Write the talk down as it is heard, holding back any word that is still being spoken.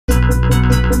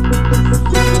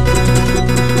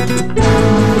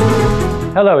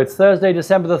Hello, it's Thursday,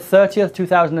 December the 30th,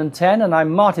 2010, and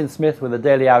I'm Martin Smith with a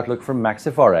daily outlook from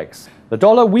MaxiForex. The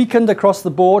dollar weakened across the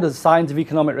board as signs of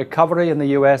economic recovery in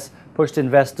the US pushed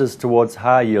investors towards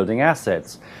higher-yielding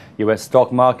assets. US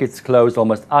stock markets closed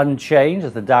almost unchanged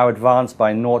as the Dow advanced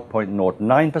by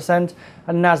 0.09%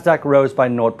 and Nasdaq rose by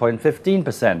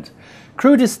 0.15%.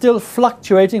 Crude is still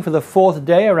fluctuating for the fourth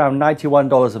day around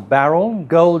 $91 a barrel.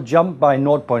 Gold jumped by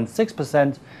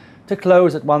 0.6% to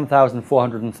close at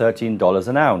 $1,413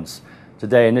 an ounce.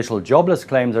 Today, initial jobless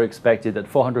claims are expected at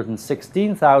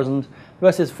 416,000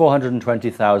 versus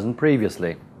 420,000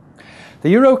 previously. The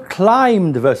euro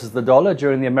climbed versus the dollar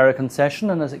during the American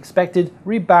session and, as expected,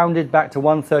 rebounded back to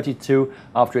 132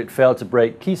 after it failed to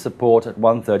break key support at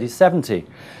 130.70.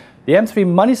 The M3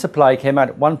 money supply came out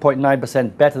at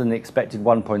 1.9% better than the expected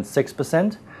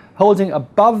 1.6%. Holding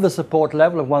above the support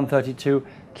level of 132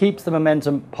 keeps the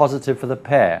momentum positive for the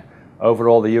pair.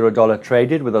 Overall, the euro-dollar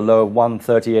traded with a low of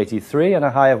 130.83 and a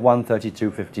high of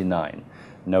 132.59.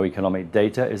 No economic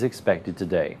data is expected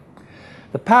today.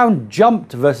 The pound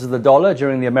jumped versus the dollar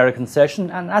during the American session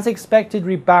and, as expected,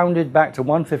 rebounded back to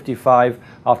 155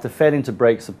 after failing to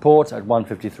break support at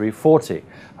 153.40.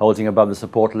 Holding above the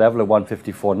support level of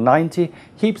 154.90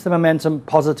 keeps the momentum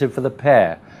positive for the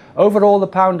pair. Overall, the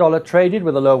pound-dollar traded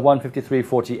with a low of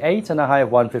 153.48 and a high of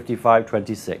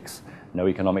 155.26. No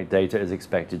economic data is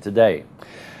expected today.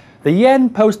 The yen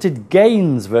posted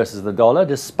gains versus the dollar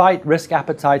despite risk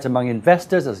appetite among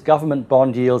investors as government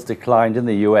bond yields declined in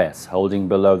the US. Holding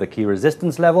below the key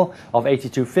resistance level of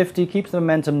 82.50 keeps the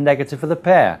momentum negative for the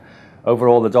pair.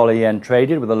 Overall, the dollar-yen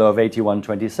traded with a low of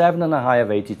 81.27 and a high of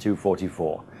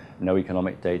 82.44. No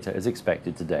economic data is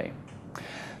expected today.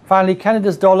 Finally,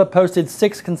 Canada's dollar posted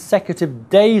 6 consecutive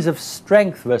days of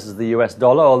strength versus the US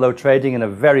dollar, although trading in a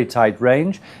very tight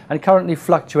range and currently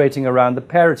fluctuating around the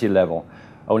parity level.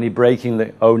 Only breaking the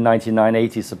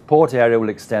 0.9980 support area will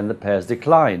extend the pair's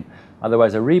decline.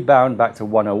 Otherwise, a rebound back to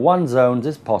 101 zones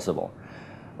is possible.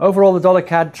 Overall, the dollar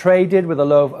CAD traded with a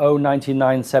low of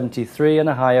 0.9973 and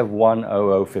a high of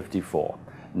 1.0054.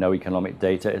 No economic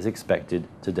data is expected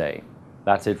today.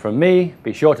 That's it from me.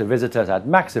 Be sure to visit us at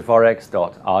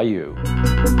MaxiForex.ru.